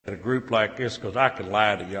group like this because I can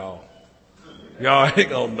lie to y'all. Y'all ain't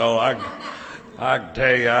gonna know. I can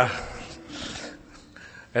tell you.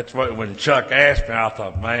 That's what when Chuck asked me, I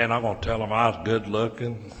thought, man, I'm gonna tell him I was good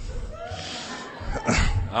looking.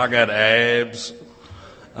 I got abs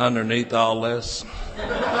underneath all this.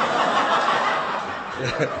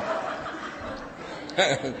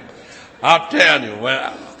 I'm telling you,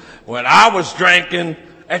 when I was drinking,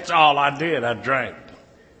 that's all I did. I drank.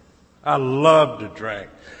 I loved to drink.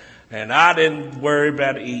 And I didn't worry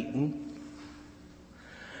about eating.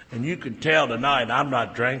 And you can tell tonight I'm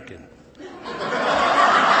not drinking.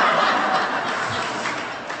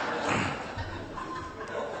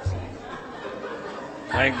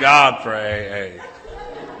 Thank God for AA.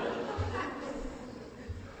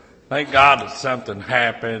 Thank God that something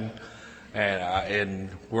happened. And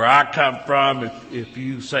where I come from, if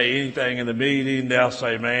you say anything in the meeting, they'll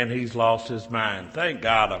say, man, he's lost his mind. Thank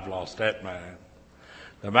God I've lost that mind.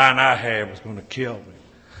 The mind I had was going to kill me.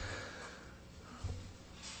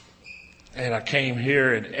 And I came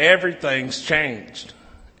here and everything's changed.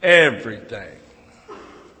 Everything.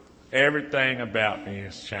 Everything about me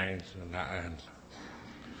has changed. And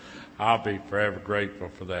I'll be forever grateful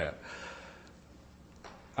for that.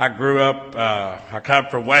 I grew up, I come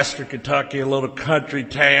from Western Kentucky, a little country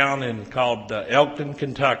town called Elkton,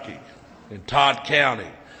 Kentucky, in Todd County.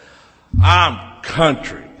 I'm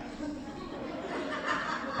country.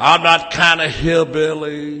 I'm not kind of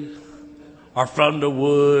hillbilly or from the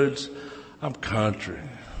woods. I'm country.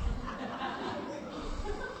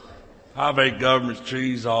 I've ate government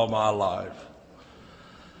cheese all my life.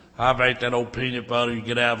 I've ate that old peanut butter you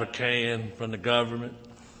get out of a can from the government.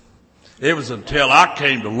 It was until I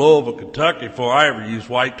came to Louisville, Kentucky, before I ever used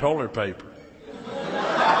white toilet paper.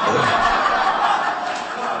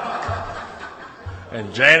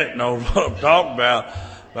 And Janet knows what I'm talking about.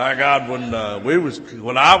 My God, when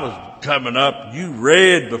I was coming up, you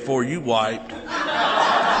read before you wiped.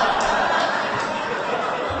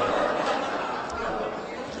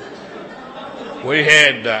 We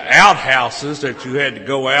had outhouses that you had to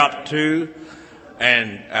go out to.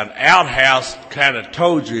 And an outhouse kind of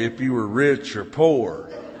told you if you were rich or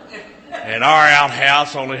poor. And our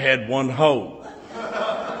outhouse only had one hole.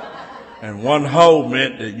 And one hole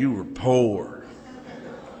meant that you were poor.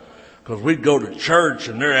 Because we'd go to church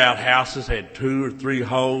and their outhouses had 2 or 3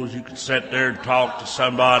 holes. You could sit there and talk to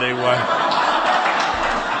somebody.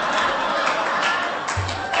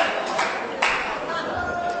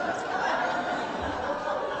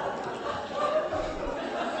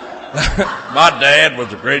 My dad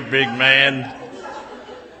was a great big man.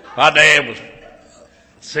 My dad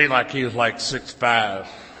seemed like he was like 6'5",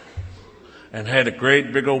 and had a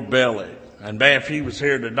great big old belly. And man, if he was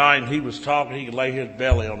here tonight and he was talking, he could lay his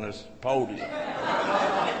belly on this podium.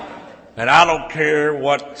 And I don't care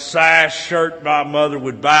what size shirt my mother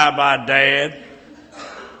would buy my dad,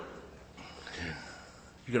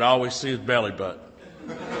 you could always see his belly button.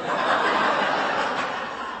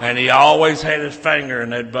 And he always had his finger in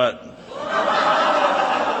that button.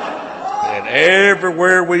 And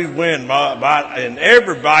everywhere we went, and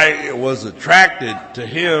everybody was attracted to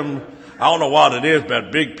him. I don't know what it is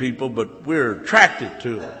about big people, but we're attracted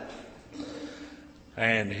to him.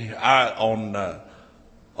 And on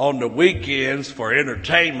the weekends for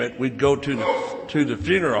entertainment, we'd go to the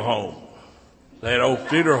funeral home. That old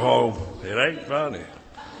funeral home, it ain't funny.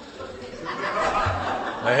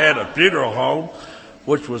 They had a funeral home,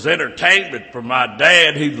 which was entertainment for my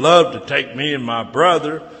dad. He loved to take me and my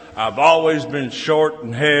brother. I've always been short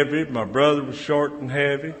and heavy. My brother was short and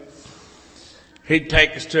heavy. He'd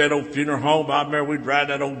take us to that old funeral home. I remember we'd ride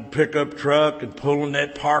that old pickup truck and pull in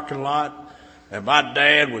that parking lot. And my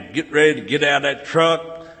dad would get ready to get out of that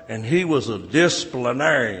truck, and he was a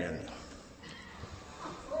disciplinarian.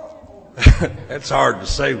 That's hard to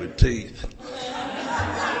say with teeth.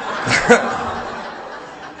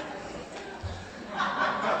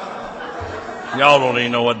 Y'all don't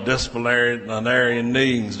even know what disciplinarian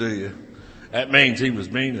means, do you? That means he was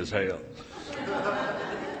mean as hell.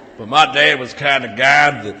 But my dad was the kind of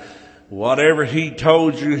guy that whatever he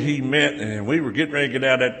told you, he meant. And we were getting ready to get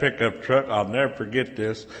out of that pickup truck. I'll never forget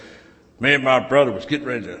this. Me and my brother was getting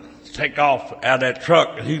ready to take off out of that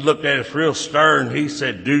truck. And he looked at us real stern. He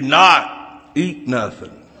said, "Do not eat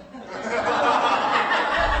nothing."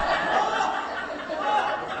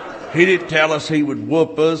 He didn't tell us he would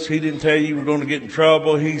whoop us. He didn't tell you were going to get in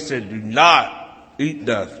trouble. He said, "Do not eat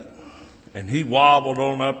nothing." And he wobbled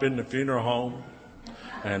on up in the funeral home.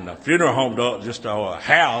 And the funeral home was just a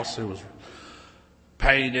house. It was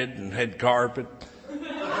painted and had carpet.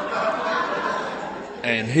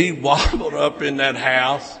 And he wobbled up in that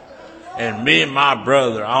house. And me and my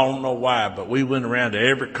brother, I don't know why, but we went around to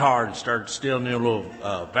every car and started stealing them little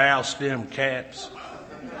valve stem caps.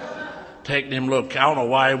 Taking them little, I don't know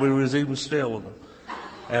why we was even stealing them.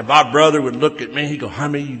 And my brother would look at me, he'd go, how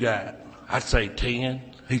many you got? I'd say 10.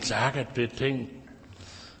 He'd say, I got 15.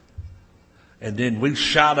 And then we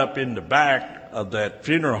shot up in the back of that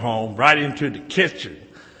funeral home right into the kitchen.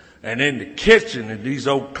 And in the kitchen in these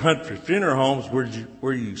old country funeral homes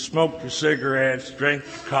where you smoked your cigarettes, drank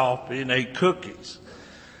your coffee, and ate cookies.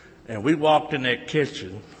 And we walked in that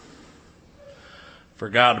kitchen,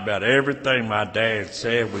 forgot about everything my dad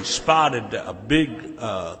said. We spotted a big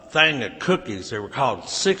thing of cookies. They were called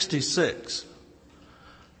 66.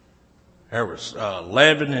 There was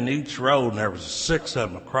 11 in each row, and there was 6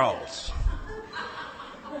 of them across.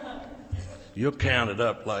 You'll count it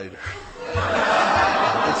up later.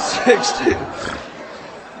 60.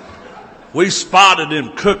 We spotted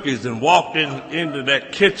them cookies and walked into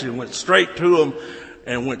that kitchen, went straight to them,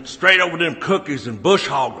 and went straight over them cookies and bush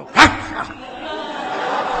hogged them.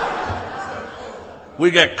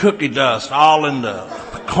 We got cookie dust all in the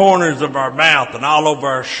corners of our mouth and all over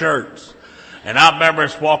our shirts. And I remember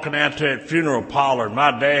us walking out to that funeral parlor, and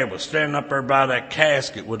my dad was standing up there by that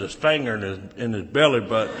casket with his finger in his belly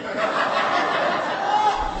button.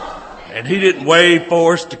 And he didn't wait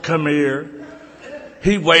for us to come here.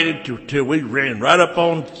 He waited till we ran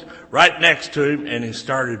right next to him, and he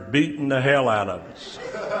started beating the hell out of us.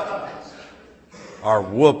 Or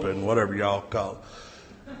whooping, whatever y'all call it.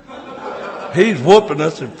 He's whooping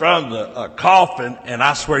us in front of the coffin, and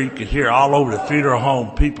I swear you could hear all over the funeral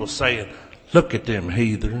home people saying, look at them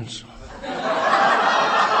heathens.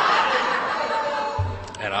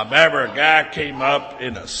 And I remember a guy came up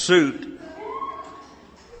in a suit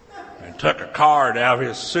and took a card out of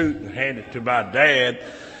his suit and handed it to my dad.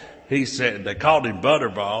 He said, they called him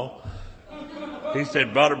Butterball. He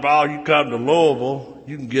said, Butterball, you come to Louisville,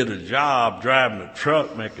 you can get a job driving a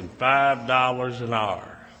truck making $5 an hour.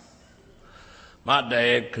 My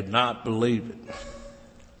dad could not believe it.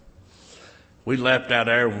 We left out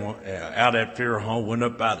there, out at funeral home, went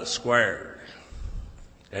up by the square.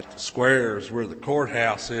 At the square is where the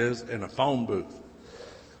courthouse is and a phone booth.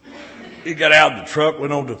 He got out of the truck,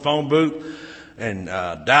 went over to the phone booth, and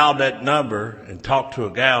dialed that number and talked to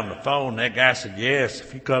a guy on the phone. That guy said, yes,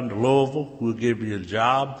 if you come to Louisville, we'll give you a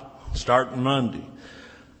job starting Monday.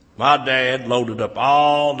 My dad loaded up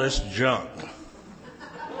all this junk.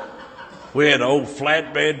 We had an old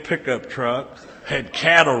flatbed pickup truck, had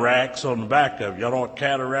cattle racks on the back of it. Y'all know what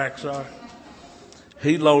cattle racks are?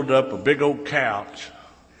 He loaded up a big old couch,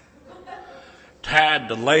 tied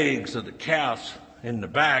the legs of the couch in the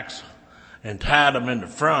backs, and tied them in the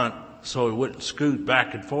front so it wouldn't scoot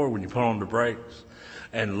back and forth when you put on the brakes,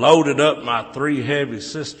 and loaded up my 3 heavy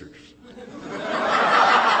sisters.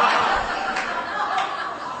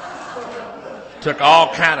 Took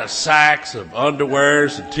all kind of sacks of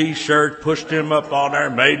underwears and T-shirts, pushed them up on there,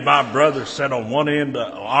 made my brother sit on one end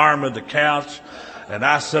of the arm of the couch, and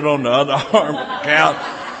I sit on the other arm of the couch,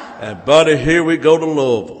 and buddy, here we go to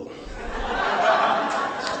Louisville.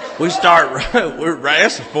 We're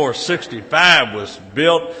asking for 65 was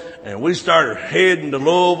built, and we started heading to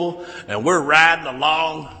Louisville, and we're riding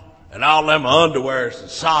along, and all them underwears and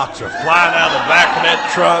socks are flying out the back of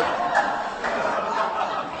that truck.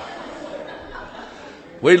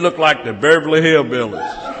 We look like the Beverly Hillbillies.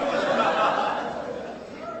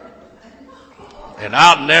 And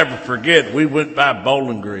I'll never forget, we went by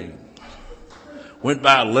Bowling Green, went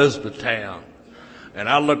by Elizabethtown. And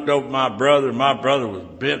I looked over at my brother. My brother was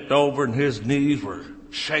bent over and his knees were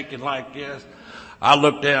shaking like this. I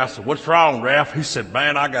looked at him. I said, what's wrong, Ralph? He said,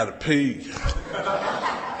 man, I got to pee.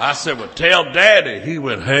 I said, well, tell Daddy. He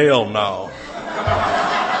went, hell no.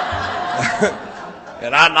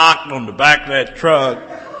 And I knocked on the back of that truck.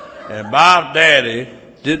 And my daddy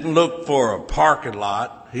didn't look for a parking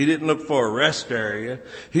lot. He didn't look for a rest area.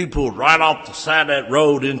 He pulled right off the side of that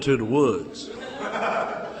road into the woods.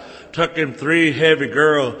 Took him 3 heavy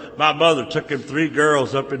girls. My mother took him 3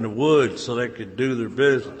 girls up in the woods so they could do their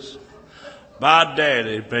business. My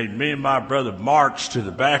daddy made me and my brother march to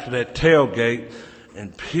the back of that tailgate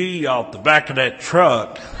and pee off the back of that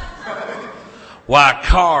truck while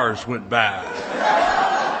cars went by.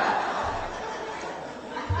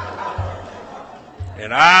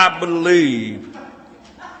 And I believe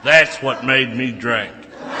that's what made me drink.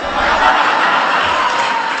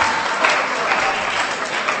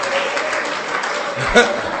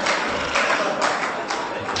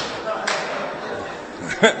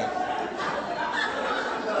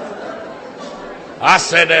 I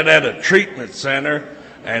sat at a treatment center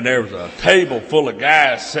And there was a table full of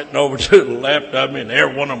guys sitting over to the left of me, and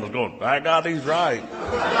every one of them was going, by God, he's right.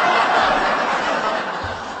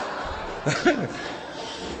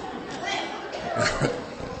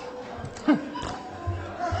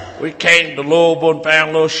 We came to Louisville and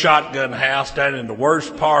found a little shotgun house down in the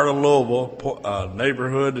worst part of Louisville, a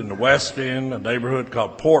neighborhood in the West End, a neighborhood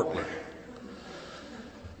called Portland.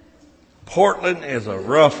 Portland is a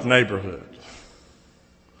rough neighborhood.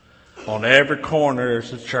 On every corner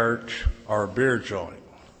there's a church or a beer joint.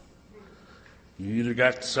 You either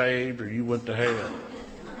got saved or you went to hell.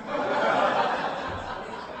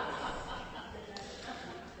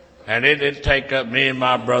 And it didn't take up me and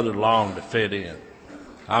my brother long to fit in.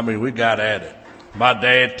 I mean, we got at it. My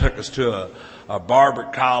dad took us to a barber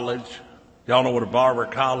college. Y'all know what a barber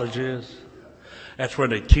college is? That's where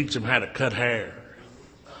they teach them how to cut hair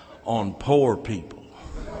on poor people.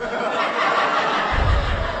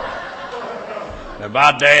 And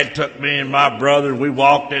my dad took me and my brother, and we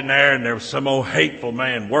walked in there, and there was some old hateful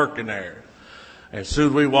man working there. And as soon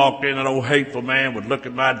as we walked in, an old hateful man would look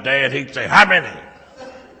at my dad. He'd say, how many?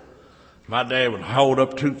 My dad would hold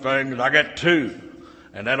up 2 fingers. I got 2.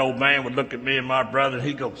 And that old man would look at me and my brother, and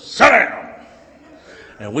he'd go, sit down.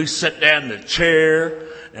 And we sit down in the chair,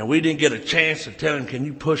 and we didn't get a chance to tell him, can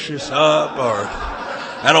you push this up? Or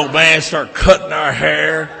that old man started cutting our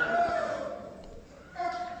hair.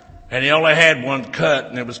 And he only had one cut,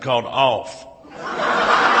 and it was called off.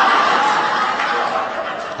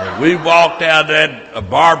 And we walked out of that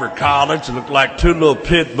barber college and looked like 2 little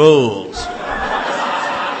pit bulls.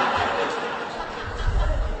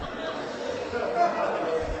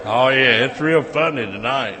 Oh, yeah, it's real funny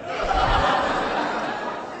tonight.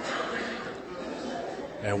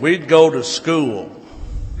 And we'd go to school.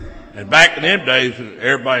 And back in them days,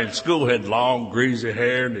 everybody in school had long, greasy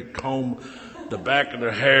hair, and they'd comb the back of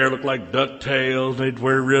their hair, looked like ducktails. They'd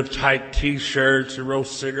wear real tight T-shirts and roll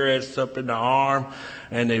cigarettes up in the arm,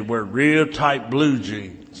 and they'd wear real tight blue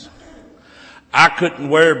jeans. I couldn't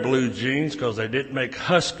wear blue jeans because they didn't make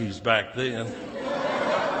Huskies back then.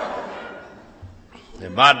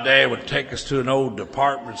 And my dad would take us to an old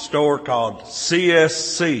department store called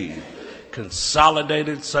CSC,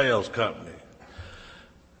 Consolidated Sales Company.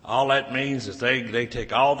 All that means is they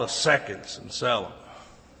take all the seconds and sell them.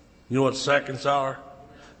 You know what seconds are?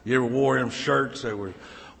 You ever wore them shirts that were,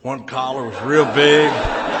 one collar was real big, the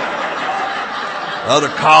other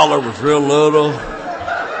collar was real little,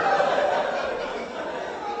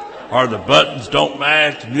 or the buttons don't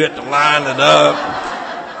match and you have to line it up.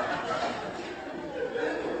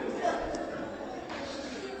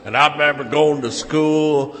 And I remember going to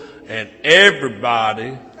school, and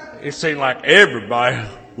everybody, it seemed like everybody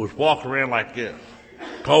was walking around like this,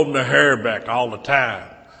 combing their hair back all the time.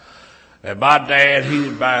 And my dad,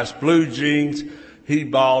 he'd buy us blue jeans. He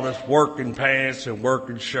bought us working pants and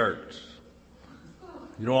working shirts.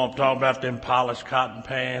 You know what I'm talking about, them polished cotton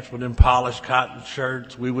pants with them polished cotton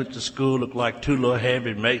shirts? We went to school, looked like 2 little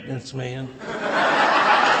heavy maintenance men.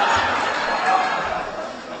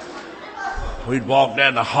 We'd walk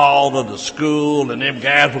down the hall of the school, and them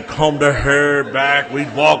guys would comb their hair back.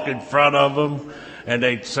 We'd walk in front of them, and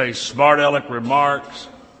they'd say smart aleck remarks.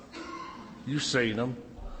 You've seen them.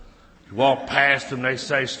 You walk past them, they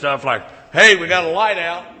say stuff like, hey, we got a light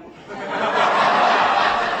out.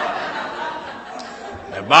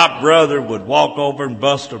 And my brother would walk over and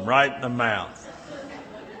bust them right in the mouth.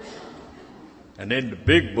 And in the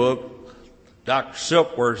big book, Dr.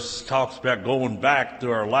 Silkworth talks about going back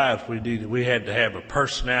through our lives. We had to have a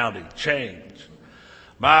personality change.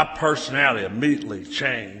 My personality immediately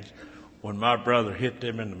changed when my brother hit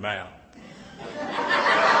them in the mouth.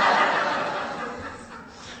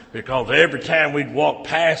 Because every time we'd walk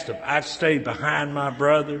past him, I'd stay behind my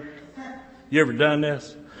brother. You ever done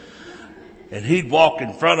this? And he'd walk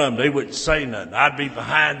in front of them. They wouldn't say nothing. I'd be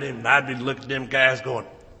behind him, and I'd be looking at them guys going,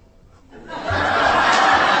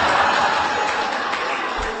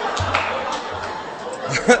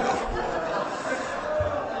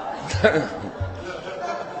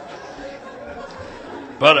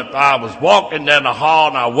 But if I was walking down the hall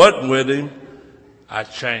and I wasn't with him,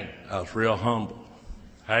 I'd change. I was real humble.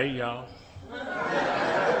 Hey, y'all.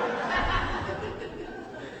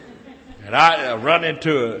 And I run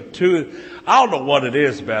into I don't know what it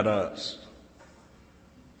is about us.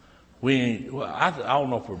 I don't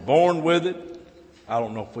know if we're born with it. I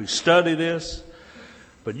don't know if we study this.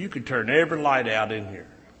 But you can turn every light out in here.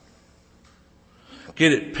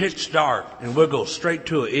 Get it pitch dark, and we'll go straight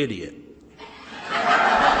to an idiot.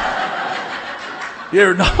 You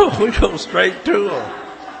ever know? We go straight to them.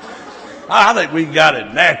 I think we got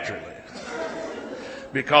it naturally.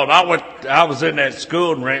 because I was in that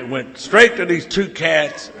school and went straight to these two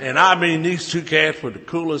cats, and I mean these two cats were the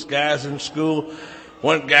coolest guys in school.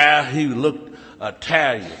 One guy, he looked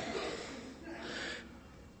Italian.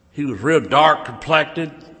 He was real dark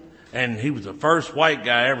complected, and he was the first white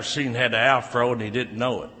guy I ever seen had an afro, and he didn't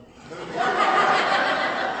know it.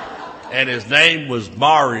 And his name was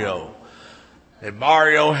Mario. And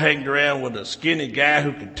Mario hanged around with a skinny guy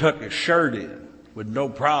who could tuck his shirt in with no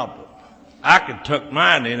problem. I could tuck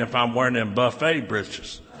mine in if I'm wearing them buffet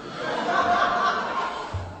breeches.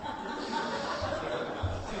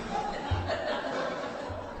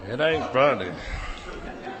 It ain't funny.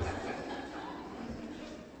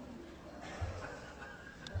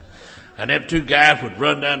 And them two guys would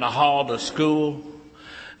run down the hall to school,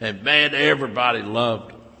 and man, everybody loved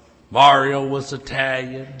them. Mario was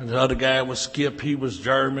Italian, and the other guy was Skip, he was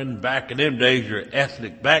German. Back in them days, your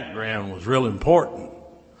ethnic background was real important.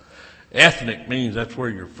 Ethnic means that's where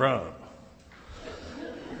you're from.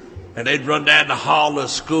 And they'd run down the hall of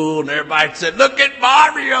school, and everybody said, "Look at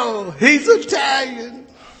Mario, he's Italian.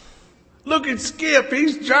 Look at Skip,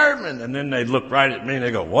 he's German." And then they'd look right at me and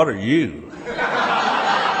they go, "What are you?"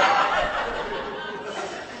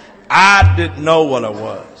 I didn't know what I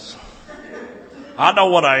was. I know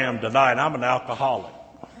what I am tonight. I'm an alcoholic.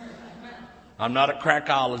 I'm not a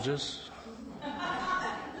crackologist.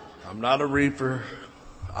 I'm not a reeferologist.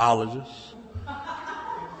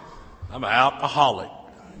 I'm an alcoholic.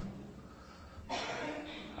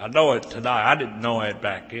 I know it tonight. I didn't know it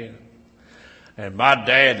back then. And my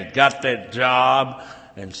dad had got that job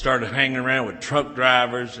and started hanging around with truck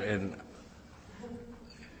drivers, and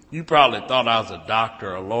you probably thought I was a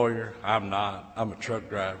doctor or a lawyer. I'm not. I'm a truck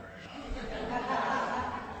driver.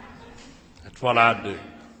 That's what I do.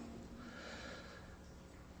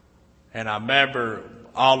 And I remember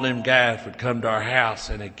all them guys would come to our house,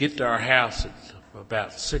 and they'd get to our house at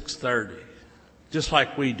about 6:30, just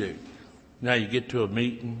like we do. Now you get to a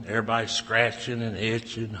meeting, everybody's scratching and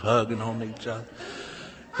itching, hugging on each other.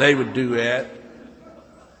 They would do that.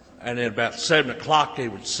 And then about 7 o'clock, they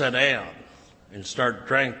would sit down and start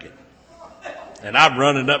drinking. And I'm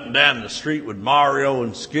running up and down the street with Mario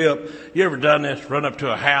and Skip. You ever done this? Run up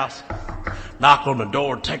to a house, knock on the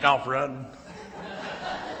door, take off running,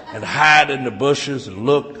 and hide in the bushes and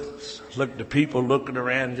look at the people looking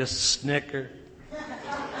around and just snicker.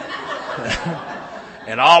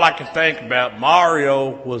 And all I could think about, Mario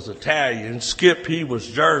was Italian, Skip, he was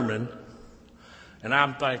German. And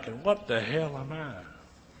I'm thinking, what the hell am I?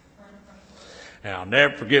 And I'll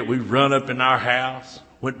never forget, we run up in our house,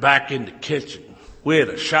 went back in the kitchen. We had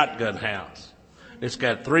a shotgun house. It's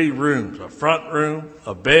got 3 rooms, a front room,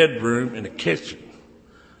 a bedroom, and a kitchen.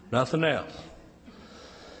 Nothing else.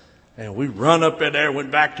 And we run up in there,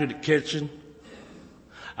 went back to the kitchen.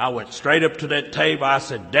 I went straight up to that table. I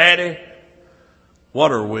said, "Daddy,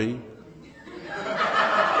 what are we?"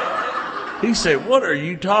 He said, "What are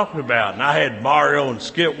you talking about?" And I had Mario and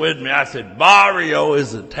Skip with me. I said, "Mario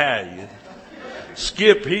is Italian.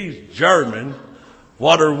 Skip, he's German.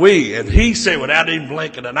 What are we?" And he said, without even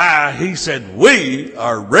blinking an eye, he said, "We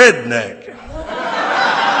are redneck."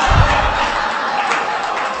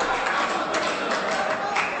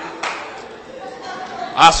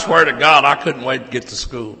 I swear to God, I couldn't wait to get to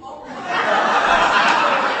school.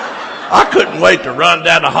 I couldn't wait to run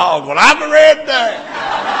down the hall going, "I'm a redneck."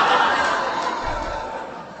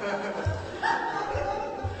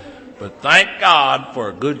 But thank God for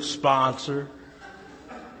a good sponsor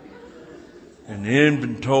and the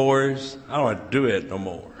inventories. I don't have to do it no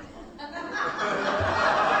more.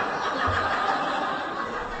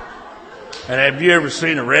 And have you ever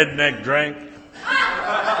seen a redneck drink?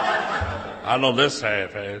 I know this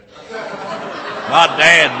half has. My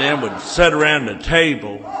dad and them would sit around the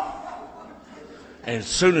table, and as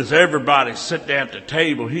soon as everybody sit down at the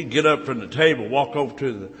table, he'd get up from the table, walk over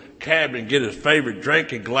to the cabinet, and get his favorite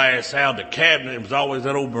drinking glass out of the cabinet. It was always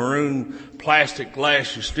that old maroon plastic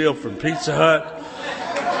glass you steal from Pizza Hut.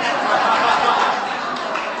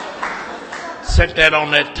 Set that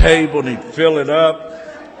on that table, and he'd fill it up.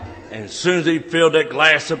 And as soon as he filled that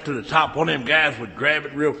glass up to the top, one of them guys would grab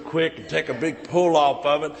it real quick and take a big pull off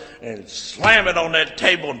of it and slam it on that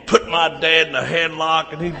table and put my dad in a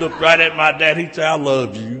headlock. And he'd look right at my dad. He'd say, "I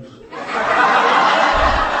love you."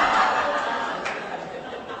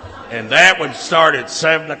 And that would start at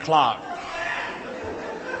 7 o'clock.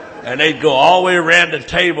 And they'd go all the way around the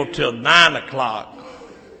table till 9 o'clock.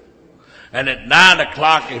 And at 9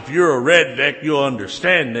 o'clock, if you're a redneck, you'll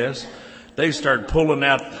understand this. They start pulling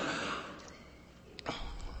out.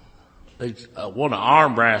 They want to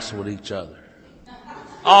arm wrestle with each other.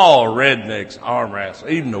 All rednecks arm wrestle,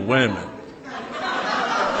 even the women.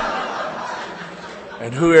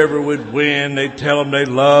 And whoever would win, they'd tell them they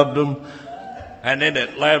loved them. And then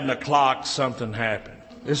at 11 o'clock, something happened.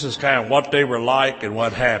 This is kind of what they were like and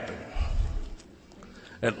what happened.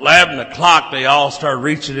 At 11 o'clock, they all started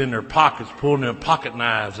reaching in their pockets, pulling their pocket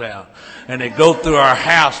knives out. And they'd go through our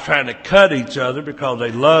house trying to cut each other because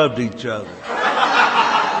they loved each other.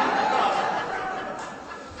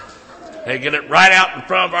 They'd get it right out in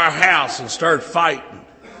front of our house and start fighting.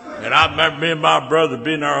 And I remember me and my brother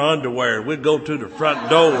being in our underwear. We'd go to the front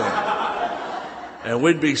door. And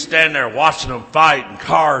we'd be standing there watching them fight. And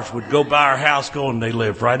cars would go by our house going, they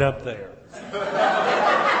live right up there.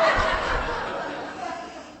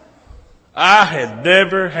 I had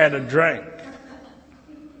never had a drink.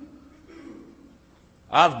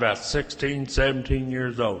 I was about 16, 17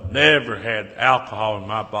 years old. Never had alcohol in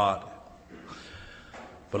my body.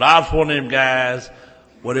 But I was one of them guys,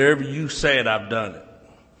 whatever you said, I've done it.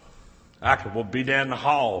 I could be down the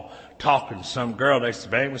hall talking to some girl. They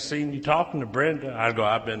said, man, we seen you talking to Brenda. I'd go,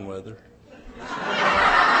 I've been with her.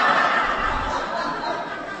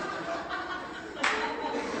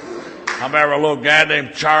 I remember a little guy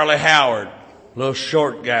named Charlie Howard, a little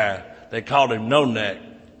short guy. They called him No Neck.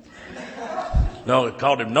 No, they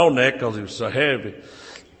called him No Neck because he was so heavy.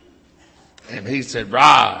 And he said,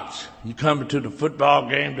 Raj, you coming to the football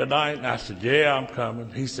game tonight? And I said, yeah, I'm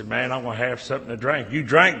coming. He said, man, I'm going to have something to drink. You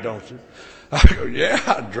drink, don't you? I go, yeah,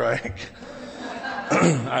 I drank.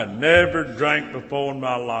 I never drank before in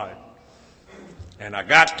my life. And I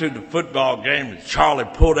got to the football game and Charlie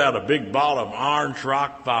pulled out a big bottle of Orange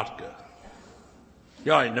Rock vodka.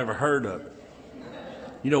 Y'all ain't never heard of it.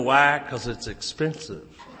 You know why? Because it's expensive.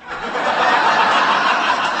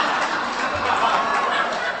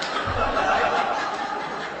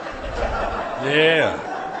 Yeah.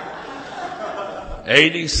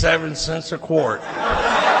 87 cents a quart.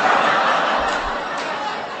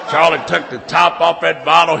 Charlie took the top off that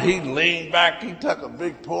bottle. He leaned back. He took a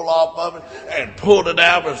big pull off of it and pulled it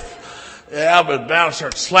out of his mouth and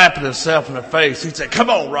started slapping himself in the face. He said,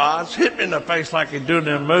 come on, Raj, hit me in the face like they do in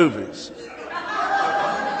them movies.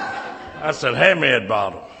 I said, hand me that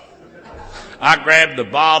bottle. I grabbed the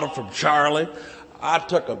bottle from Charlie. I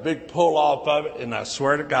took a big pull off of it, and I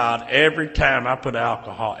swear to God, every time I put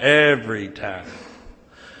alcohol, every time,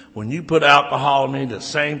 when you put alcohol in me, the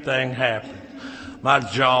same thing happens. My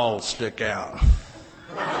jaws stick out.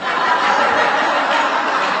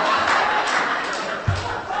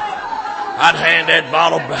 I'd hand that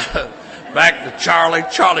bottle back to Charlie.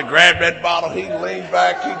 Charlie grabbed that bottle. He leaned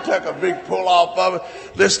back. He took a big pull off of it.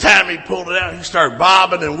 This time he pulled it out. He started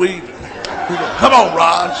bobbing and weaving. He said, come on,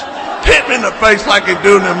 Raj. Hit me in the face like they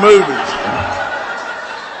do in the movies.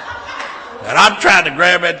 And I'm trying to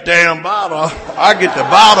grab that damn bottle. I get the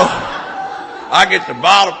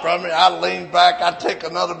bottle from it. I lean back. I take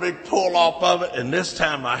another big pull off of it. And this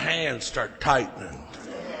time my hands start tightening.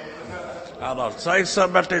 I thought, say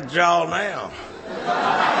something about that jaw now.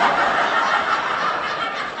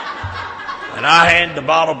 And I hand the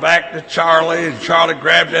bottle back to Charlie, and Charlie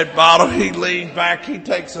grabbed that bottle. He leaned back. He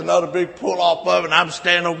takes another big pull off of it, and I'm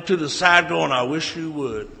standing over to the side going, I wish you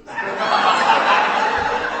would.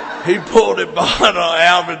 He pulled that bottle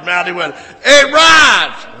out of his mouth. He went, hey,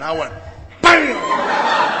 Raj! And I went, bam!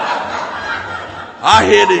 I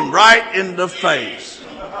hit him right in the face.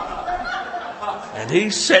 And he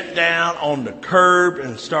sat down on the curb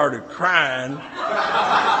and started crying.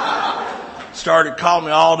 Started calling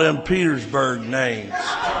me all them Petersburg names.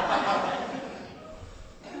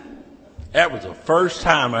 That was the first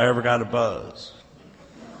time I ever got a buzz.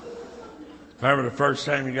 Remember the first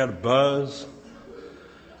time you got a buzz?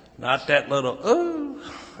 Not that little, ooh.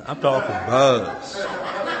 I'm talking buzz.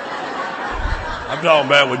 I'm talking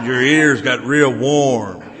about when your ears got real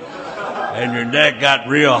warm and your neck got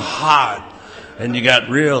real hot and you got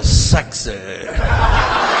real sexy.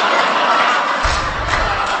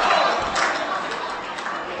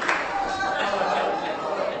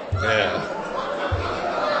 Yeah.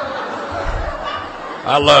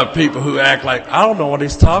 I love people who act like, I don't know what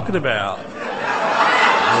he's talking about.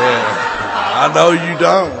 Yeah. I know you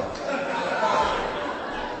don't.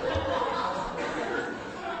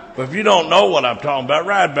 But if you don't know what I'm talking about,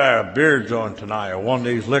 ride by a beer joint tonight or one of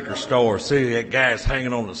these liquor stores, see that guy's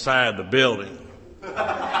hanging on the side of the building.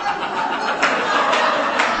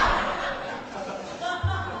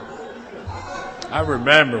 I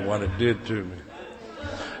remember what it did to me.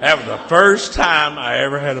 That was the first time I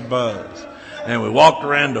ever had a buzz. And we walked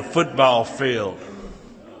around the football field.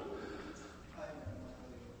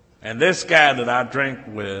 And this guy that I drank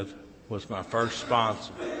with was my first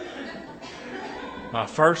sponsor. My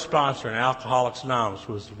first sponsor in Alcoholics Anonymous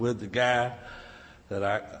was with the guy that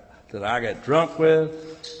that I got drunk with,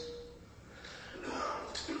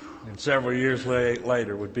 and several years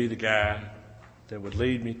later would be the guy that would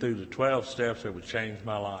lead me through the 12 steps that would change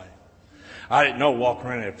my life. I didn't know walking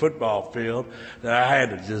around that football field that I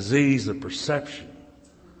had a disease of perception.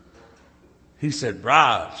 He said,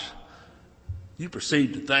 Raj, you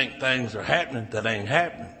perceive to think things are happening that ain't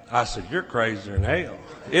happening. I said, you're crazier than hell.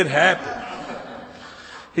 It happened.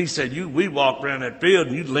 He said, we walked around that field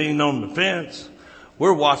and you leaned on the fence.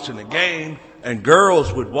 We're watching the game and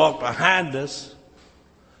girls would walk behind us.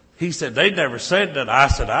 He said, they never said that. I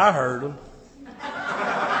said, I heard them.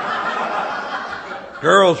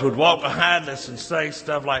 Girls would walk behind us and say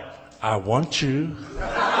stuff like, I want you.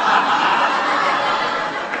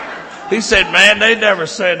 He said, man, they never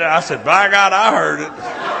said that. I said, by God, I heard it.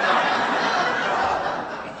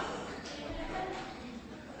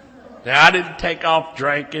 Now, I didn't take off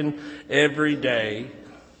drinking every day,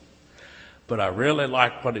 but I really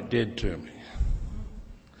liked what it did to me.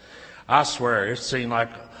 I swear, it seemed like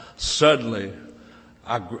suddenly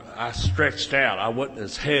I stretched out. I wasn't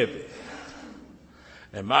as heavy.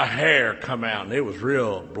 And my hair come out, and it was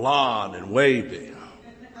real blonde and wavy.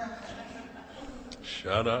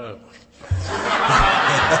 Shut up.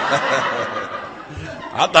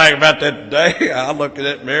 I think about that today. I look in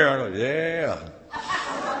that mirror, I go, yeah.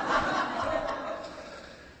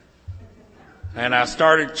 And I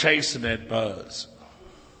started chasing that buzz.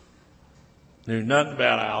 Knew nothing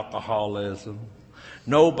about alcoholism.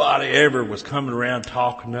 Nobody ever was coming around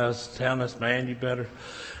talking to us, telling us, man, you better.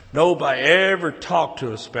 Nobody ever talked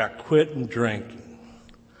to us about quitting drinking.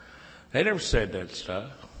 They never said that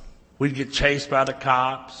stuff. We'd get chased by the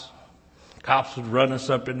cops. Cops would run us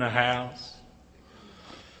up in the house.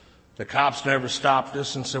 The cops never stopped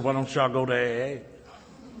us and said, why don't y'all go to AA?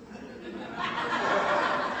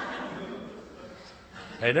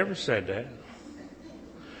 They never said that.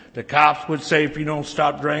 The cops would say, if you don't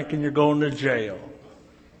stop drinking, you're going to jail.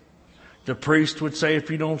 The priest would say,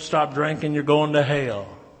 if you don't stop drinking, you're going to hell.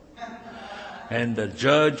 And the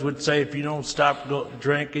judge would say, if you don't stop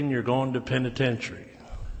drinking, you're going to penitentiary.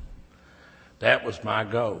 That was my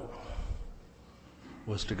goal,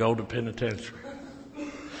 was to go to penitentiary.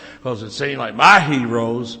 Because it seemed like my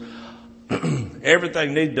heroes,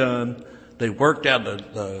 everything they'd done, they worked out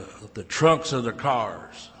the trunks of their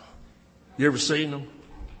cars. You ever seen them?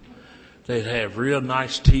 They'd have real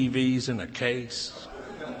nice TVs in a case.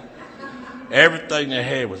 Everything they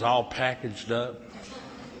had was all packaged up.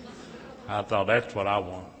 I thought, that's what I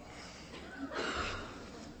want.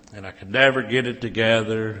 And I could never get it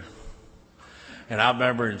together. And I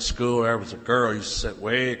remember in school, there was a girl who used to sit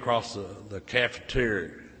way across the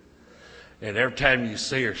cafeteria. And every time you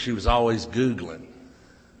see her, she was always Googling.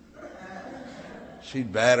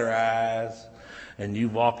 She'd bat her eyes, and you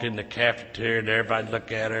walk in the cafeteria, and everybody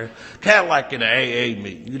look at her. Kind of like in an AA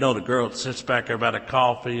meeting. You know, the girl that sits back there by the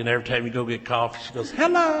coffee, and every time you go get coffee, she goes,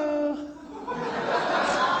 hello.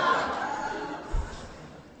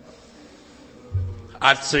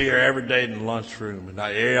 I'd see her every day in the lunchroom, and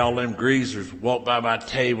all them greasers would walk by my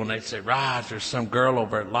table, and they'd say, Raj, there's some girl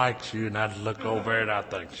over there that likes you. And I'd look over there, and I'd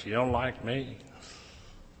think, she don't like me.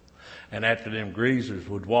 And after them greasers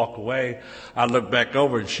would walk away, I'd look back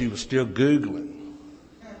over, and she was still Googling.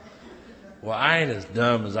 Well, I ain't as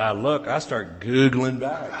dumb as I look. I start Googling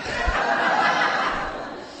back.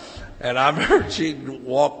 And I remember she'd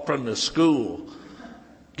walk from the school,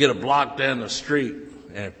 get a block down the street,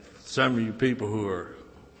 and some of you people who are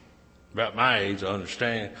about my age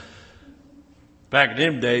understand, back in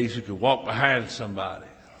them days, you could walk behind somebody.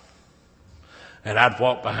 And I'd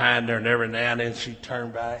walk behind her, and every now and then she'd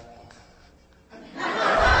turn back.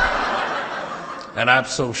 And I'm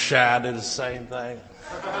so shy, I did the same thing.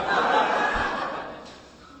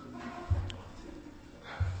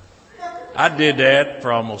 I did that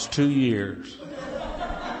for almost 2 years.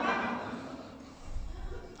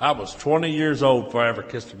 I was 20 years old before I ever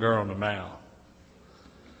kissed a girl on the mouth.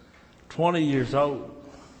 20 years old.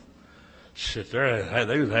 Shit,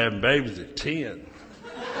 they was having babies at 10.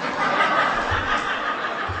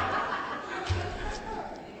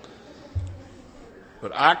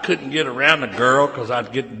 But I couldn't get around a girl because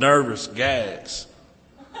I'd get nervous gas.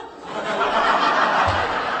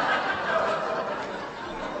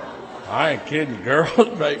 I ain't kidding.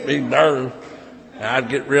 Girls make me nervous. And I'd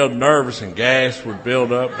get real nervous and gas would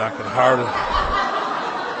build up and I could hardly.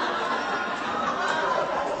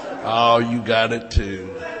 Oh, you got it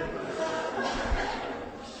too.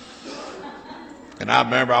 And I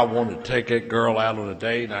remember I wanted to take that girl out on a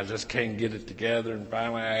date and I just can't get it together. And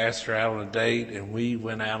finally I asked her out on a date and we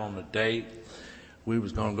went out on a date. We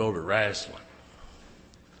was going to go to wrestling.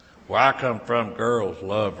 Where I come from, girls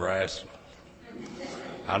love wrestling.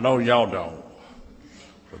 I know y'all don't.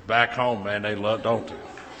 But back home, man, they love, don't they?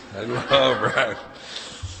 They love wrestling.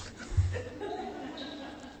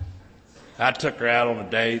 I took her out on a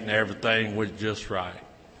date and everything was just right.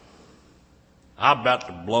 I'm about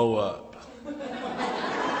to blow up.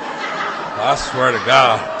 I swear to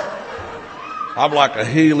God. I'm like a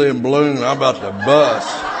helium balloon. I'm about to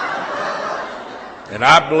bust. And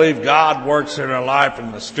I believe God works in her life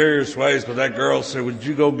in mysterious ways. But that girl said, would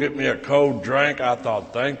you go get me a cold drink? I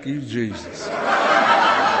thought, thank you, Jesus.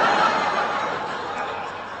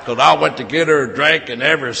 Because I went to get her a drink and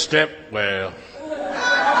every step, well.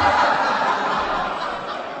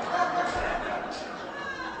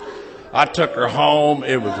 I took her home.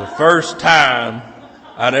 It was the first time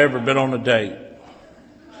I'd ever been on a date.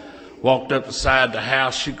 Walked up beside the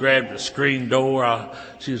house. She grabbed the screen door.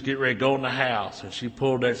 She was getting ready to go in the house, and she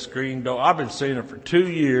pulled that screen door. I've been seeing her for 2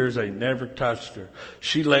 years. They never touched her.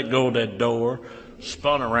 She let go of that door,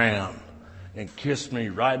 spun around, and kissed me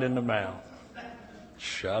right in the mouth.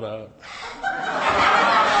 Shut up.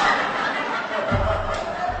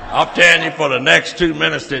 I'm telling you, for the next 2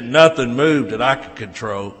 minutes, that nothing moved that I could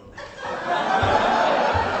control.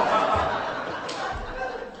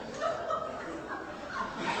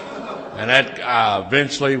 And that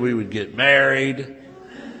eventually we would get married.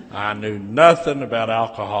 I knew nothing about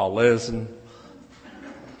alcoholism,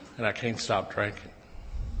 and I can't stop drinking.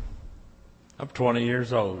 I'm 20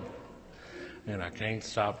 years old, and I can't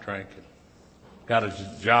stop drinking. Got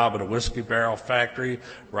a job at a whiskey barrel factory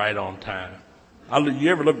right on time.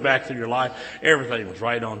 You ever look back through your life? Everything was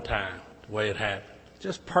right on time, the way it happened.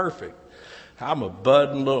 Just perfect. I'm a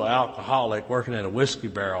budding little alcoholic working at a whiskey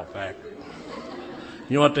barrel factory.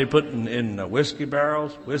 You know what they put in the whiskey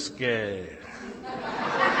barrels? Whiskey.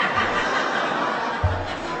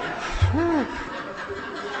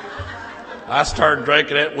 I started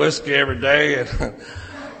drinking that whiskey every day,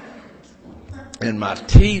 and my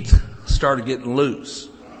teeth started getting loose.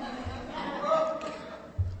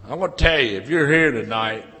 I want to tell you, if you're here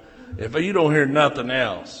tonight, if you don't hear nothing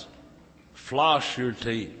else, floss your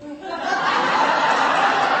teeth.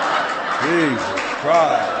 Jesus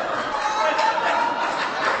Christ.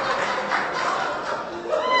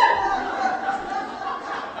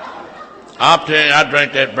 I'll tell you, I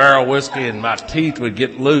drank that barrel whiskey and my teeth would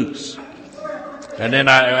get loose. And then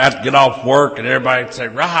I had to get off work and everybody would say,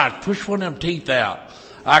 Rod, push one of them teeth out.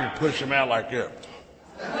 I could push them out like this.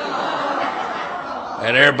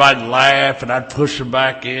 And everybody would laugh and I'd push them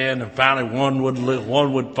back in and finally one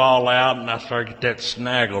would fall out and I started to get that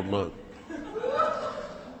snaggled look.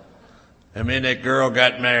 And me and that girl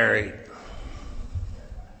got married.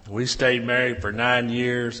 We stayed married for 9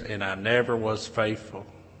 years and I never was faithful.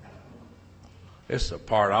 This is the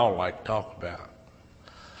part I don't like to talk about.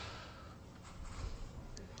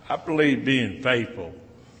 I believe being faithful,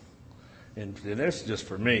 and this is just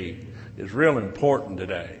for me, is real important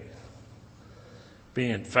today.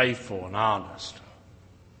 Being faithful and honest.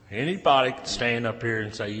 Anybody can stand up here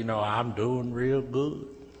and say, I'm doing real good.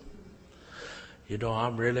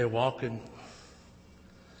 I'm really walking.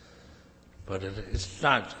 But it's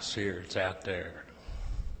not just here, it's out there.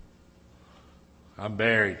 I'm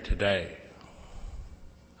married today.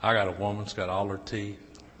 I got a woman that's got all her teeth.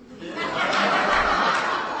 Ain't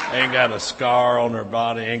got a scar on her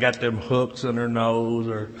body. Ain't got them hooks in her nose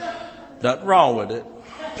or nothing wrong with it.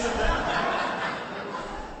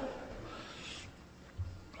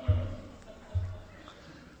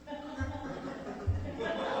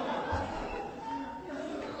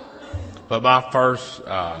 But my first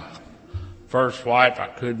wife, I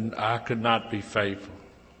could not be faithful.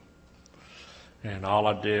 And all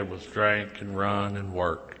I did was drink and run and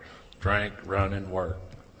work. Drink, run, and work.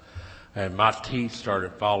 And my teeth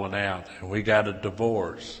started falling out, and we got a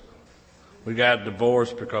divorce. We got a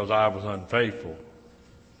divorce because I was unfaithful.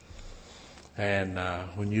 And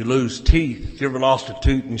when you lose teeth, you ever lost a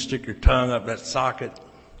tooth and you stick your tongue up that socket?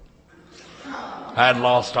 I'd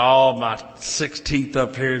lost all my 6 teeth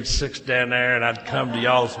up here and 6 down there, and I'd come to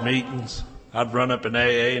y'all's meetings. I'd run up in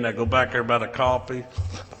AA, and I'd go back there by the coffee.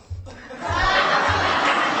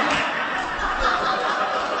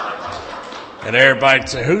 And everybody'd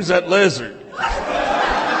say, who's that lizard?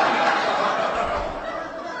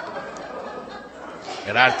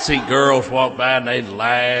 And I'd see girls walk by and they'd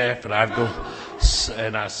laugh and I'd go,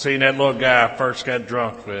 and I seen that little guy I first got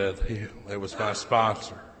drunk with. It was my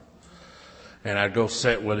sponsor. And I'd go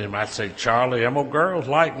sit with him. I'd say, Charlie, them old girls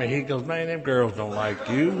like me. He goes, man, them girls don't like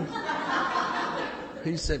you.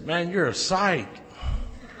 He said, man, you're a sight.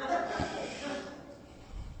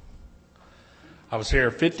 I was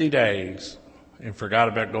here 50 days. and forgot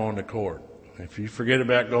about going to court. If you forget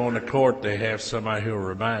about going to court, they have somebody who will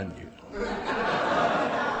remind you.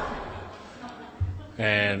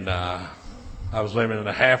 And I was living in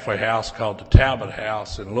a halfway house called the Talbot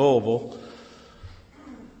House in Louisville,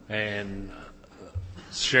 and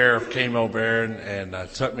the sheriff came over there and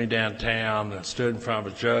took me downtown and stood in front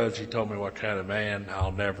of a judge. He told me what kind of man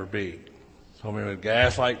I'll never be. He told me, when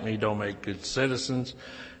guys like me don't make good citizens,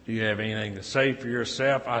 do you have anything to say for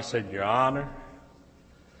yourself? I said, Your Honor,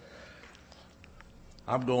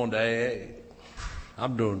 I'm going to AA.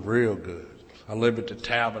 I'm doing real good. I live at the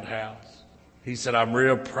Talbot House. He said, I'm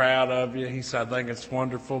real proud of you. He said, I think it's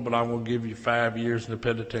wonderful, but I'm going to give you 5 years in the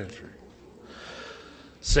penitentiary.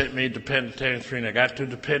 Sent me to the penitentiary, and I got to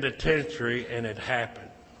the penitentiary, and it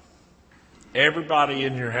happened. Everybody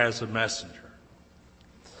in here has a messenger,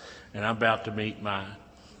 and I'm about to meet mine.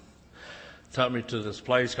 Took me to this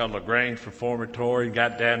place called LaGrange Reformatory,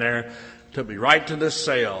 got down there, took me right to this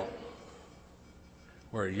cell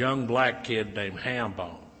where a young black kid named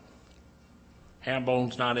Hambone.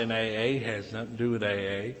 Hambone's not in AA, has nothing to do with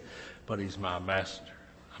AA, but he's my master.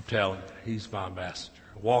 I'm telling you, he's my master.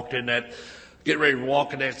 I walked in that, get ready to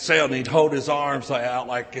walk in that cell, and he'd hold his arms out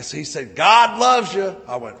like this. He said, God loves you.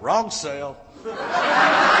 I went, wrong cell.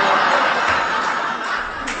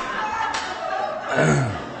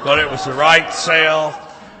 But it was the right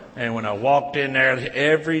cell. And when I walked in there,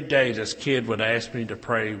 every day this kid would ask me to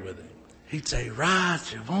pray with him. He'd say,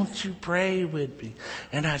 Roger, won't you pray with me?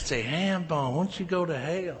 And I'd say, Hambone, won't you go to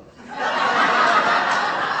hell?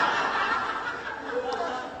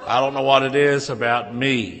 I don't know what it is about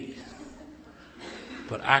me,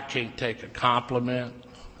 but I can't take a compliment.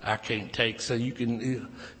 I can't take, so you can,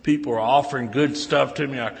 people are offering good stuff to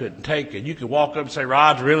me, I couldn't take it. You could walk up and say,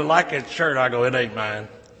 Roger, I really like that shirt. I go, it ain't mine.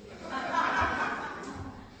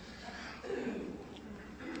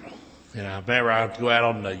 And I remember I'd go out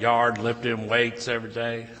on the yard, lift them weights every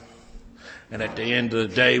day. And at the end of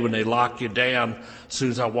the day, when they lock you down, as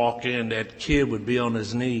soon as I walk in, that kid would be on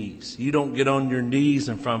his knees. You don't get on your knees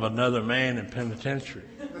in front of another man in penitentiary.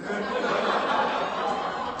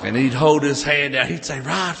 And he'd hold his hand out. He'd say,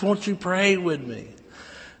 Rod, won't you pray with me?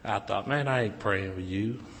 I thought, man, I ain't praying with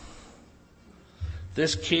you.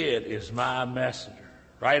 This kid is my messenger.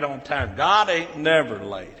 Right on time. God ain't never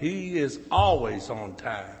late. He is always on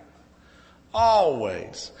time.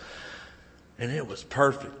 Always. And it was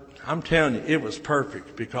perfect. I'm telling you, it was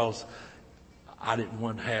perfect because I didn't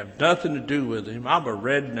want to have nothing to do with him. I'm a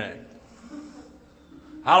redneck.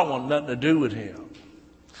 I don't want nothing to do with him.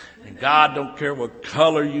 And God don't care what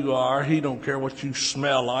color you are. He don't care what you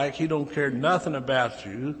smell like. He don't care nothing about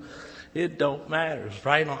you. It don't matter. It's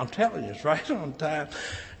right on. I'm telling you, it's right on time.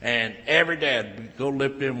 And every day I'd go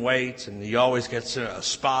lift them weights, and you always get a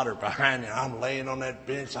spotter behind you. I'm laying on that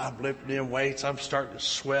bench. I'm lifting them weights. I'm starting to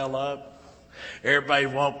swell up. Everybody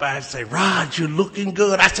walk by and say, Rod, you're looking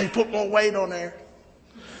good. I say, put more weight on there.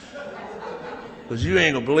 Because you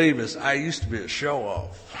ain't going to believe this. I used to be a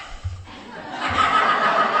show-off.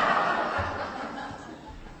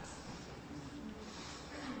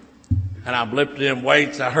 And I'm lifting them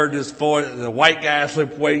weights. I heard this voice. The white guys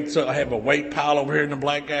lift weights. So I have a weight pile over here, and the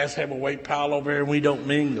black guys have a weight pile over here, and we don't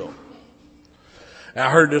mingle. And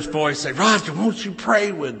I heard this voice say, Roger, won't you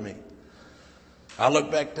pray with me? I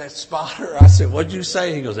looked back at that spotter. I said, what'd you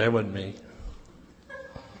say? He goes, that wasn't me.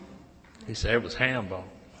 He said, it was Hambone.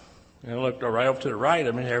 And I looked right over to the right.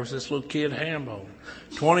 I mean, there was this little kid, Hambone,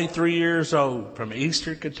 23 years old, from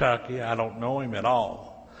Eastern Kentucky. I don't know him at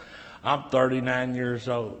all. I'm 39 years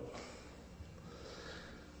old.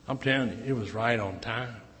 I'm telling you, it was right on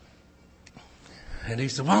time. And he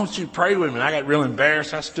said, why don't you pray with me? And I got real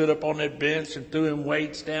embarrassed. I stood up on that bench and threw him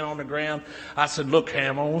weights down on the ground. I said, look,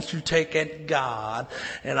 Hambone, why don't you take that to God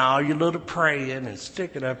and all your little praying and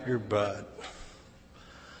stick it up your butt?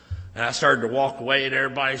 And I started to walk away, and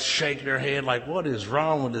everybody's shaking their head like, what is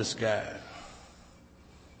wrong with this guy?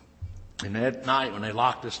 And that night when they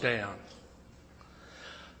locked us down,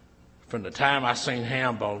 from the time I seen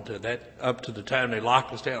Hambone to that, up to the time they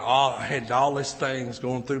locked us down, I had all these things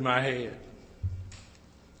going through my head.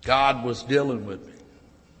 God was dealing with me.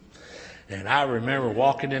 And I remember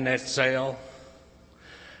walking in that cell,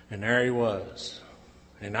 and there he was.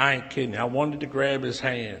 And I ain't kidding. I wanted to grab his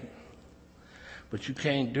hand. But you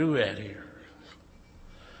can't do that here.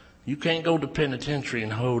 You can't go to penitentiary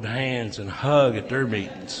and hold hands and hug at their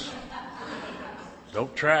meetings.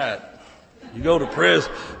 Don't try it. You go to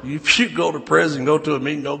prison, if you go to prison, go to a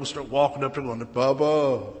meeting, go start walking up there going,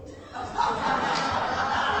 Bubba.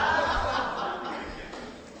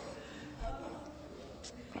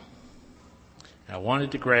 I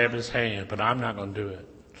wanted to grab his hand, but I'm not going to do it.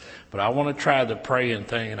 But I want to try the praying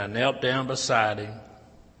thing. And I knelt down beside him,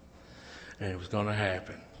 and it was going to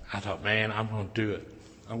happen. I thought, man, I'm going to do it.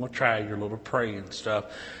 I'm going to try your little praying stuff.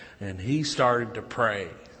 And he started to pray.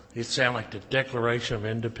 It sounded like the Declaration of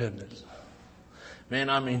Independence. Man,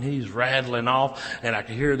 I mean, he's rattling off, and I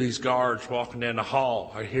could hear these guards walking down the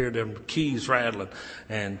hall. I hear them keys rattling.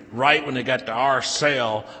 And right when they got to our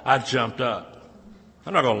cell, I jumped up.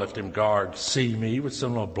 I'm not going to let them guards see me with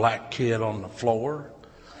some little black kid on the floor.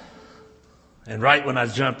 And right when I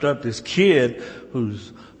jumped up, this kid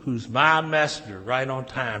who's my messenger right on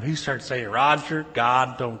time, he started saying, Roger,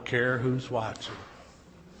 God don't care who's watching.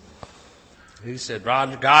 He said,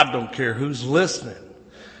 Roger, God don't care who's listening.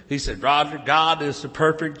 He said, Roger, God is the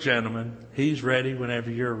perfect gentleman. He's ready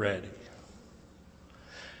whenever you're ready.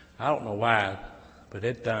 I don't know why, but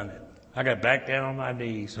it done it. I got back down on my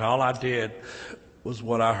knees, and all I did was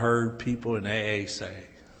what I heard people in AA say.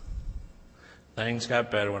 Things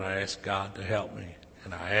got better when I asked God to help me.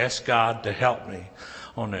 And I asked God to help me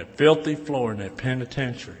on that filthy floor in that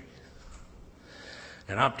penitentiary.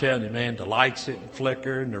 And I'm telling you, man, the lights didn't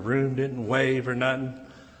flicker and the room didn't wave or nothing.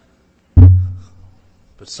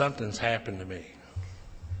 But something's happened to me.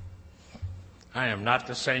 I am not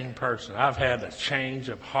the same person. I've had a change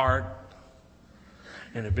of heart.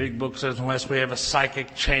 And the big book says unless we have a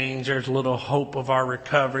psychic change, there's little hope of our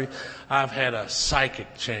recovery. I've had a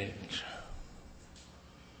psychic change.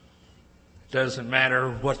 It doesn't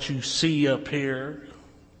matter what you see up here.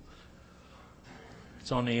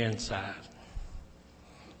 It's on the inside.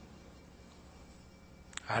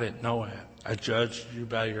 I didn't know that. I judged you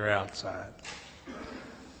by your outside.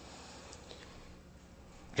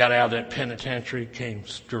 Got out of that penitentiary, came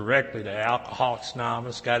directly to Alcoholics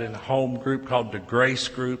Anonymous, got in a home group called the Grace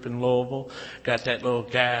Group in Louisville. Got that little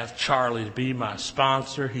guy, Charlie, to be my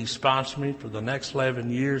sponsor. He sponsored me for the next 11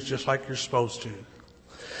 years, just like you're supposed to.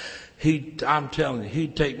 I'm telling you,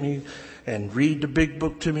 he'd take me and read the big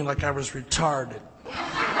book to me like I was retarded.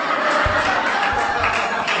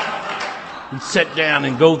 He'd sit down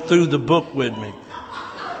and go through the book with me.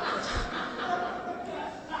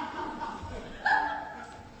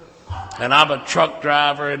 And I'm a truck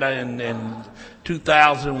driver, and in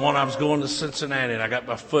 2001 I was going to Cincinnati, and I got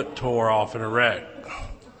my foot tore off in a wreck.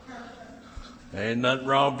 There ain't nothing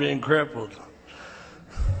wrong with being crippled.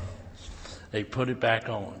 They put it back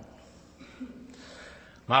on.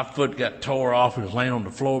 My foot got tore off. It was laying on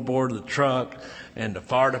the floorboard of the truck, and the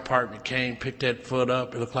fire department came, picked that foot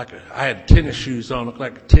up. It looked like I had tennis shoes on. It looked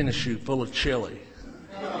like a tennis shoe full of chili.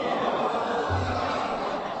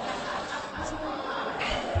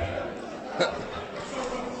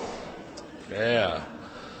 Yeah,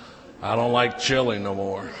 I don't like chili no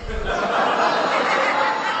more.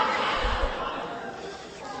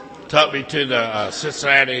 Took me to the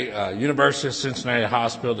Cincinnati, University of Cincinnati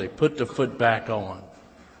Hospital. They put the foot back on.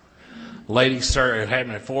 Lady surgeon, it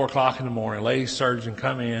happened at 4 o'clock in the morning. Lady surgeon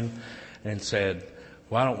come in and said,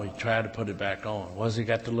 why don't we try to put it back on? What's he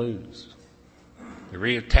got to lose? They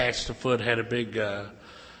reattached the foot, had a big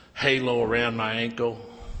halo around my ankle.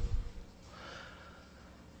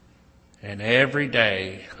 And every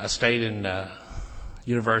day, I stayed in the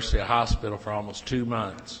University Hospital for almost 2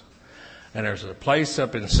 months. And there's a place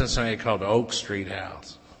up in Cincinnati called the Oak Street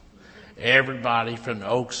House. Everybody from the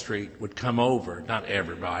Oak Street would come over. Not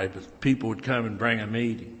everybody, but people would come and bring a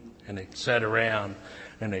meeting. And they'd sit around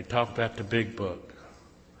and they'd talk about the big book.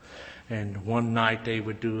 And one night they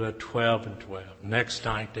would do a 12 and 12. Next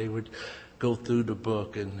night they would go through the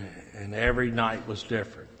book, and every night was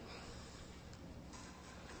different.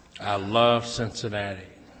 I love Cincinnati.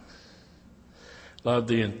 Love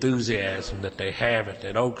the enthusiasm that they have at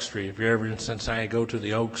that Oak Street. If you're ever in Cincinnati, go to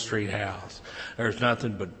the Oak Street House. There's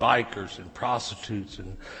nothing but bikers and prostitutes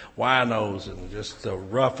and winos and just the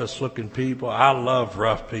roughest looking people. I love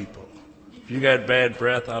rough people. If you got bad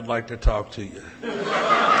breath, I'd like to talk to you.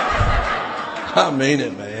 I mean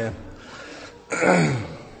it, man.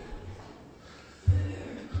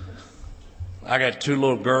 I got 2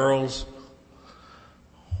 little girls.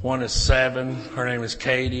 One is 7. Her name is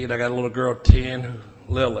Katie. And I got a little girl, 10,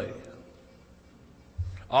 Lily.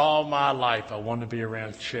 All my life, I wanted to be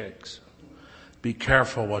around chicks. Be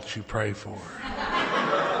careful what you pray for.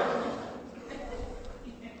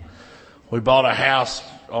 We bought a house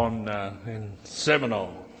in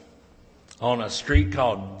Seminole on a street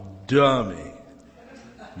called Dummy.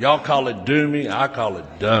 Y'all call it Doomy. I call it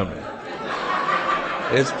Dummy.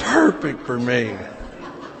 It's perfect for me.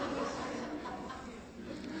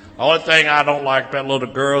 The only thing I don't like about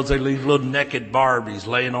little girls, they leave little naked Barbies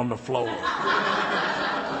laying on the floor.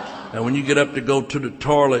 And when you get up to go to the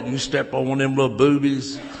toilet, you step on one of them little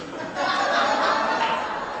boobies.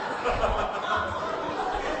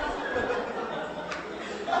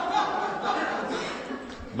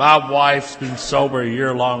 My wife's been sober a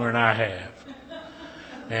year longer than I have.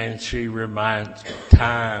 And she reminds me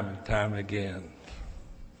time and time again.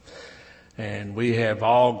 And we have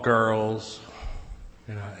all girls,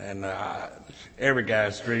 and every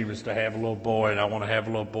guy's dream is to have a little boy, and I want to have a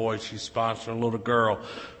little boy. She sponsored a little girl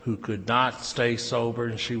who could not stay sober,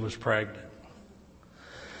 and she was pregnant.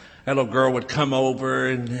 That little girl would come over,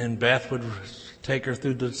 and Beth would take her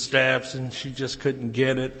through the steps, and she just couldn't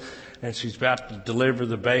get it. And she's about to deliver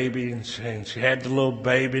the baby, and she had the little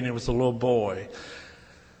baby, and it was a little boy.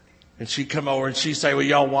 And she'd come over and she'd say, "Well,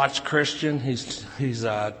 y'all watch Christian? He's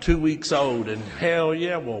 2 weeks old." And hell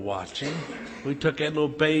yeah, we'll watch him. We took that little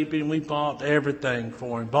baby and we bought everything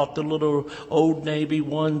for him. Bought the little Old Navy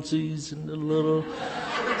onesies and the little...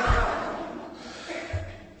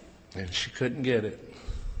 And she couldn't get it.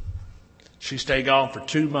 She stayed gone for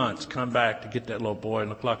 2 months, come back to get that little boy and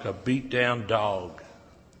looked like a beat down dog.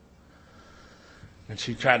 And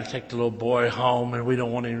she tried to take the little boy home, and we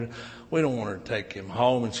don't want her to take him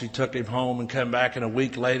home. And she took him home and come back, and a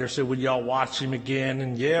week later said, "Will y'all watch him again?"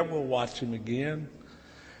 And yeah, we'll watch him again.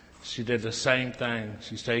 She did the same thing.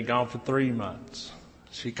 She stayed gone for 3 months.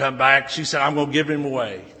 She come back, she said, "I'm going to give him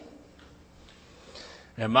away."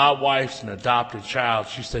 And my wife's an adopted child.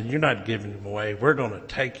 She said, "You're not giving him away. We're going to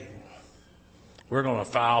take him. We're going to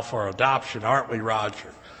file for adoption, aren't we,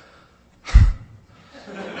 Roger?"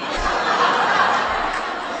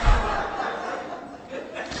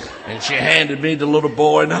 And she handed me the little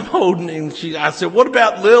boy, and I'm holding him. I said, "What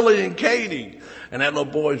about Lily and Katie?" And that little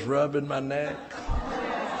boy's rubbing my neck.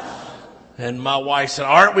 And my wife said,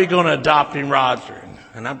 "Aren't we going to adopt him, Roger?"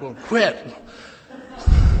 And I'm going, "Quit."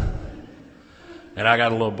 And I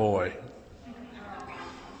got a little boy.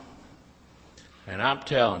 And I'm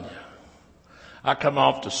telling you, I come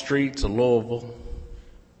off the streets of Louisville,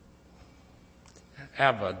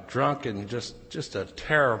 have a drunken, just a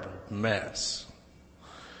terrible mess.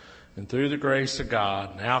 And through the grace of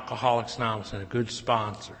God, and Alcoholics Anonymous, and a good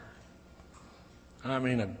sponsor, I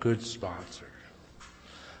mean a good sponsor,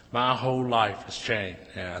 my whole life has changed.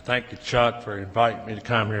 And I thank you, Chuck, for inviting me to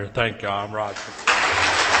come here. Thank you. I'm Roger.